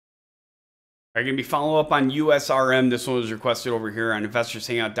Are going to be follow up on USRM. This one was requested over here on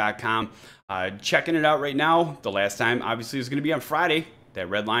investorshangout.com. Checking it out right now. The last time, obviously, is going to be on Friday. That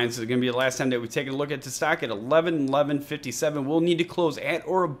red line is going to be the last time that we've taken a look at the stock at 11:11:57. We'll need to close at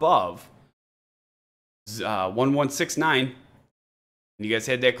or above 1169. You guys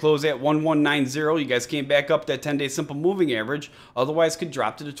had that close at 1190. You guys came back up that 10-day simple moving average. Otherwise, could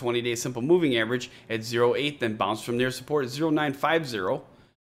drop to the 20-day simple moving average at 0.8, then bounce from there. Support at 0.950.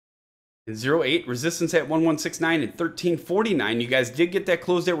 And 0.8, resistance at 1169 and 1349. You guys did get that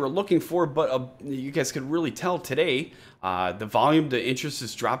close that we're looking for, but you guys could really tell today the volume, the interest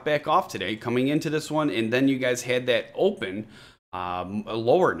has dropped back off today coming into this one, and then you guys had that open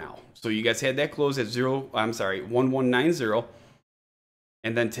lower now. So you guys had that close at 1190.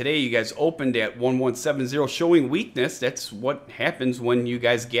 And then today you guys opened at 1170, showing weakness. That's what happens when you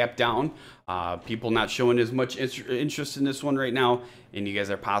guys gap down. People not showing as much interest in this one right now, and you guys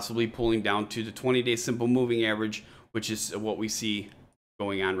are possibly pulling down to the 20-day simple moving average, which is what we see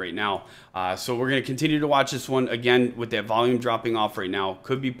going on right now. So we're going to continue to watch this one. Again, with that volume dropping off right now,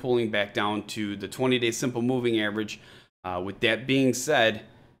 could be pulling back down to the 20-day simple moving average. With that being said,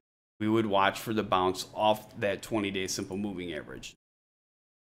 we would watch for the bounce off that 20-day simple moving average.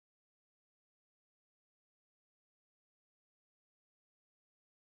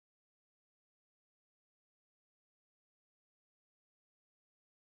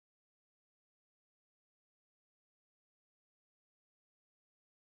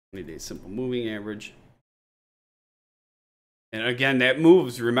 Day simple moving average. And again, that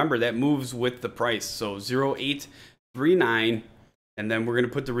moves, remember, that moves with the price. So 0.839, and then we're going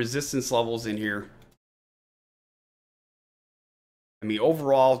to put the resistance levels in here. I mean,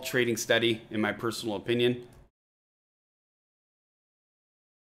 overall, trading steady, in my personal opinion.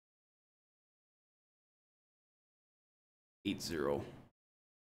 $80.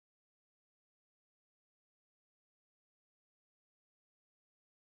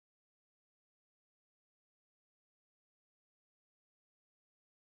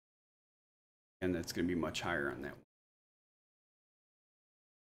 And that's going to be much higher on that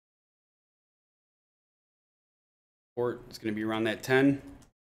one. It's going to be around that 10.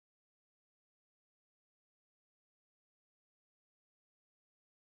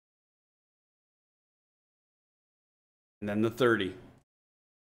 And then the 30.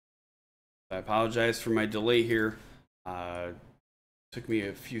 I apologize for my delay here. Took me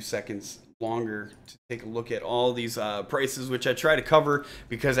a few seconds longer to take a look at all these prices, which I try to cover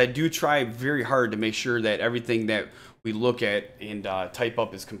because I do try very hard to make sure that everything that we look at and type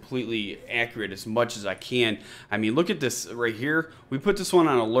up is completely accurate as much as I can. I mean, look at this right here. We put this one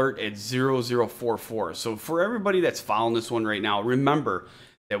on alert at 0044. So for everybody that's following this one right now, remember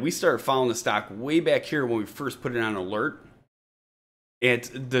that we started following the stock way back here when we first put it on alert at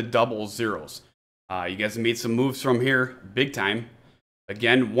the double zeros. You guys have made some moves from here, big time.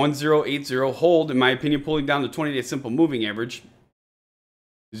 Again, 1080 hold, in my opinion, pulling down the 20-day simple moving average.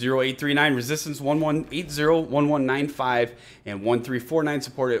 0.839 resistance, 1180, 1195, and 1349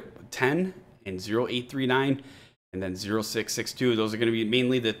 support at 10 and 0.839, and then 0.662. Those are going to be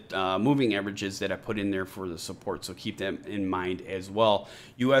mainly the moving averages that I put in there for the support, so keep them in mind as well.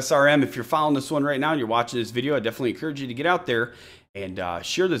 USRM, if you're following this one right now and you're watching this video, I definitely encourage you to get out there and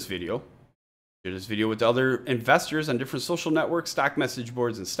share this video. Share this video with other investors on different social networks, stock message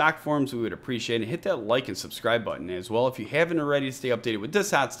boards, and stock forums. We would appreciate it. Hit that like and subscribe button as well if you haven't already, to stay updated with this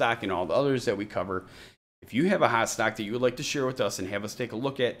hot stock and all the others that we cover. If you have a hot stock that you would like to share with us and have us take a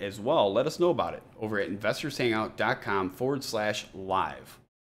look at as well, let us know about it over at investorshangout.com/live.